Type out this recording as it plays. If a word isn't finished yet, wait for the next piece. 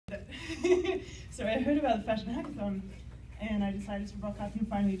So I heard about the fashion hackathon, and I decided to rock up and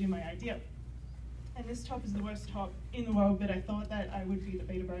finally do my idea. And this top is the worst top in the world, but I thought that I would be the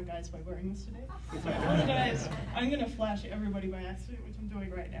beta brand guys by wearing this today. So I apologize. I'm going to flash everybody by accident, which I'm doing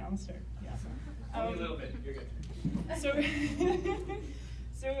right now. So yeah. Only a little bit. You're good.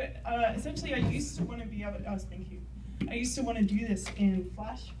 So essentially, I used to want to be able. Thank you. I used to want to do this in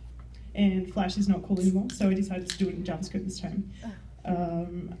Flash, and Flash is not cool anymore. So I decided to do it in JavaScript this time.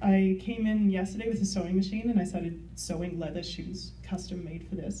 I came in yesterday with a sewing machine and I started sewing leather shoes, custom made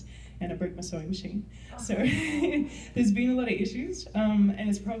for this, and I broke my sewing machine. So there's been a lot of issues, and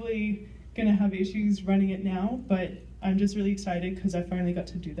it's probably going to have issues running it now, but I'm just really excited because I finally got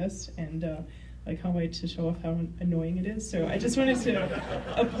to do this, and I can't wait to show off how annoying it is. So I just wanted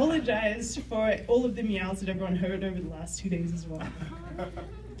to apologize for all of the meows that everyone heard over the last 2 days as well.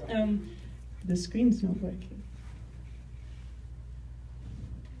 The screen's not working.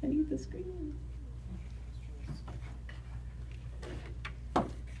 I need the screen.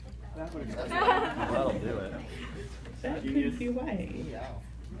 That'll do it. That could be why.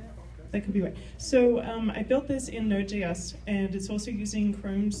 That could be why. So I built this in Node.js, and it's also using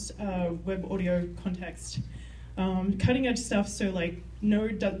Chrome's web audio context. Cutting edge stuff, so like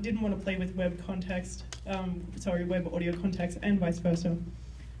Node didn't want to play with web web audio context, and vice versa.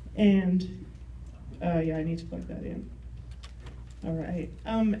 And yeah, I need to plug that in. All right,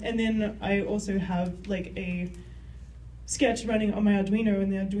 and then I also have like a sketch running on my Arduino,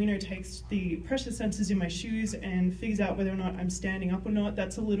 and the Arduino takes the pressure sensors in my shoes and figures out whether or not I'm standing up or not.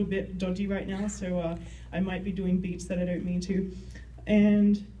 That's a little bit dodgy right now, so I might be doing beats that I don't mean to.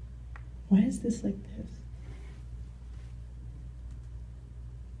 And why is this like this?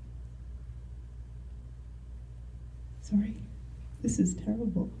 Sorry, this is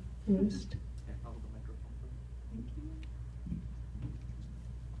terrible. Worst.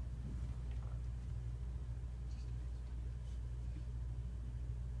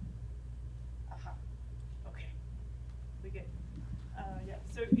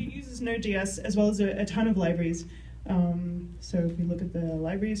 So it uses Node.js as well as a ton of libraries. So if we look at the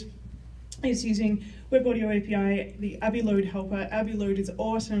libraries, it's using Web Audio API, the abbey load helper. Abbey load is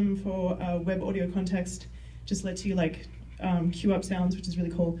awesome for web audio context. Just lets you like queue up sounds, which is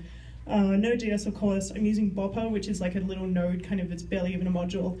really cool. Node.js, of course. I'm using bopper, which is like a little node, kind of, it's barely even a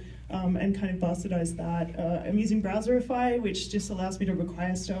module, and kind of bastardized that. I'm using browserify, which just allows me to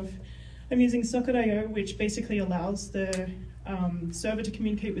require stuff. I'm using socketio, which basically allows the server to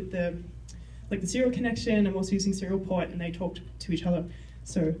communicate with the serial connection. I'm also using serialport, and they talk to each other.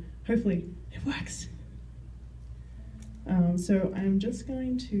 So hopefully it works. So I'm just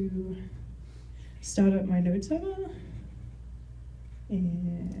going to start up my Node server.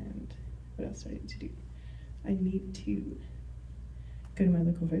 And what else do I need to do? I need to go to my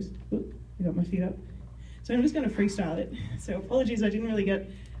local host. Oop, I got my feet up. So I'm just going to freestyle it. So apologies, I didn't really get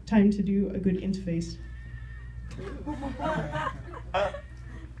time to do a good interface.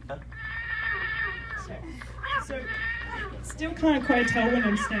 So still can't quite tell when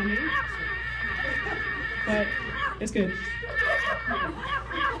I'm standing, but it's good.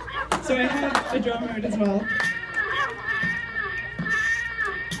 So I have a drum mode as well.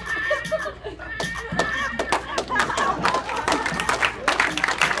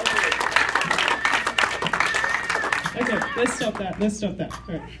 Okay, let's stop that. Let's stop that.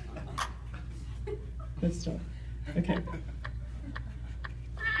 All right. Let's stop. Okay.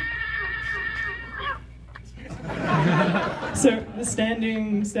 So the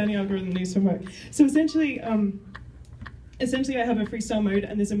standing algorithm needs some work. So essentially I have a freestyle mode,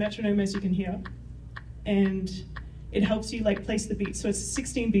 and there's a metronome, as you can hear, and it helps you like place the beats. So it's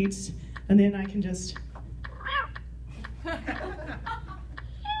 16 beats, and then I can just.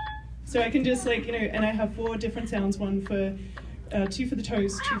 So I can just like, and I have 4 different sounds, 2 for the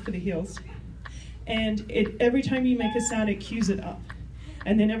toes, 2 for the heels. And every time you make a sound, it cues it up.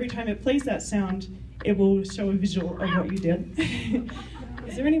 And then every time it plays that sound, it will show a visual of what you did.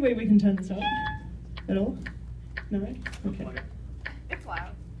 Is there any way we can turn this up at all? No? Okay. It's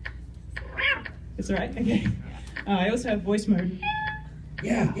loud. It's all right? Okay. I also have voice mode.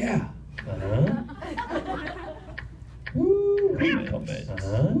 Yeah, yeah. Woo!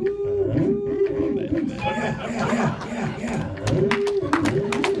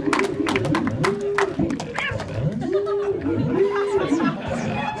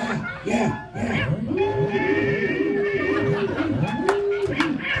 Yeah.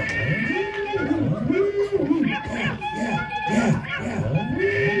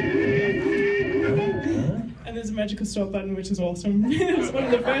 magical stop button, which is awesome. It's one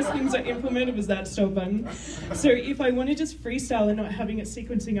of the first things I implemented was that stop button. So if I want to just freestyle and not having it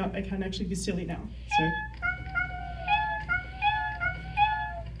sequencing up, I can actually be silly now. So.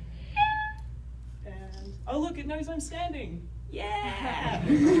 And, oh look, it knows I'm standing. Yeah!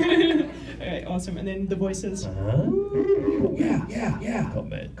 Okay, awesome. And then the voices. Yeah.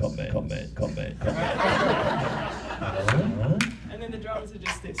 Comment. And then the drums are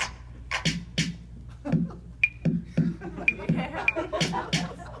just this.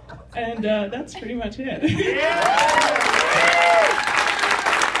 And that's pretty much it. If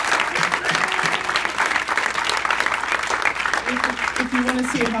you want to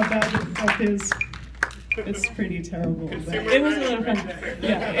see how bad the help is, it's pretty terrible. But it was a lot of fun.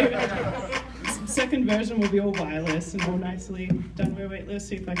 Yeah. Second version will be all wireless and more nicely done. Wait, let's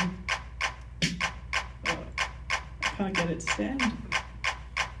see if I can. Oh, I can't get it to stand.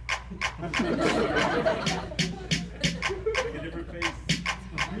 A different face.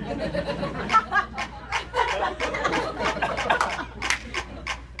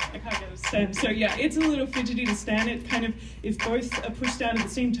 I can't get it to stand. So yeah, it's a little fidgety to stand. It kind of, if both are pushed down at the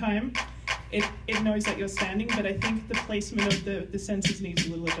same time, it knows that you're standing, but I think the placement of the sensors needs a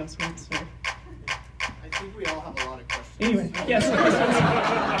little adjustment. So. I think we all have a lot of questions. Anyway, yes.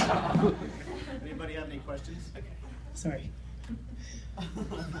 Anybody have any questions? Okay. Sorry.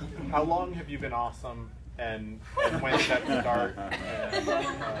 How long have you been awesome, and when did that start?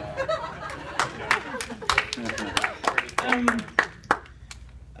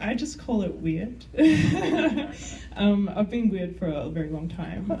 I just call it weird. I've been weird for a very long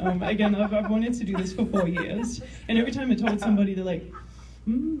time. Again, I've wanted to do this for 4 years, and every time I told somebody, they're like,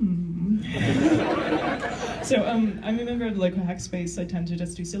 So I'm a member of the local hackspace. I tend to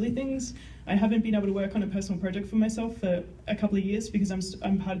just do silly things. I haven't been able to work on a personal project for myself for a couple of years because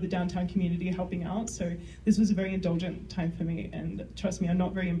I'm part of the downtown community helping out. So this was a very indulgent time for me, and trust me, I'm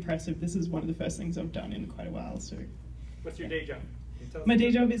not very impressive. This is one of the first things I've done in quite a while. So. What's your day job? My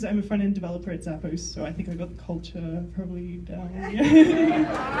day job is I'm a front-end developer at Zappos, so I think I got the culture probably down.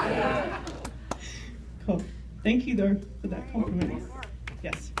 Yeah. Cool. Thank you, though, for that compliment.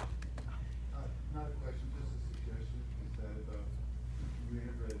 Yes. Not a question, just a suggestion, is that if you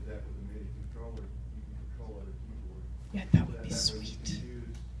integrated that with a MIDI controller, you can control other keyboards. Yeah, that would be That way sweet. you can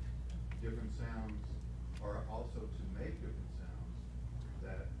use different sounds, or also to make different sounds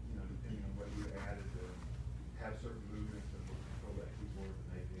that, depending on what you added to have certain movements and control that keyboard to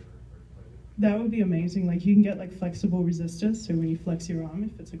make it or play it. That would be amazing. Like, you can get like flexible resistors, so when you flex your arm,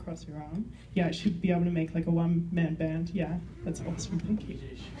 if it's across your arm, yeah, it should be able to make like a one-man band. Yeah, that's awesome. Thank you.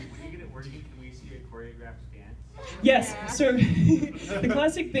 When you get it working, can we see a choreographed dance? Yes, so the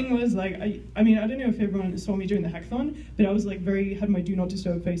classic thing was like, I mean, I don't know if everyone saw me during the hackathon, but I was like had my do not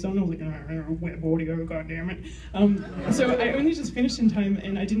disturb face on. I was like, web audio, goddammit. So I only just finished in time,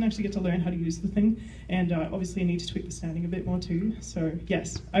 and I didn't actually get to learn how to use the thing, and obviously I need to tweak the standing a bit more too. So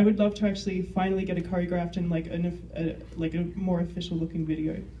yes, I would love to actually finally get a choreographed and like a more official looking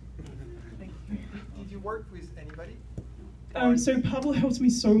video. Did you work with anybody? So Pablo helps me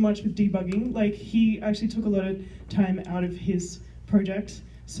so much with debugging. Like, he actually took a lot of time out of his project,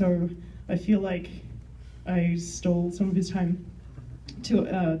 so I feel like I stole some of his time to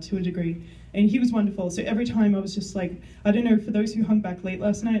a degree. And he was wonderful. So every time I was just like, I don't know, for those who hung back late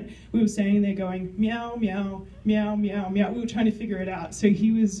last night, we were standing there going, meow, meow, meow, meow, meow. We were trying to figure it out. So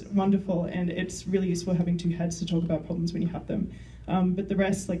he was wonderful, and it's really useful having two heads to talk about problems when you have them. But the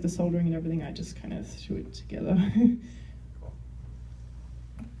rest, like the soldering and everything, I just kind of threw it together.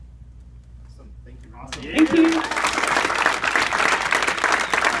 Awesome. Thank you. Awesome. Thank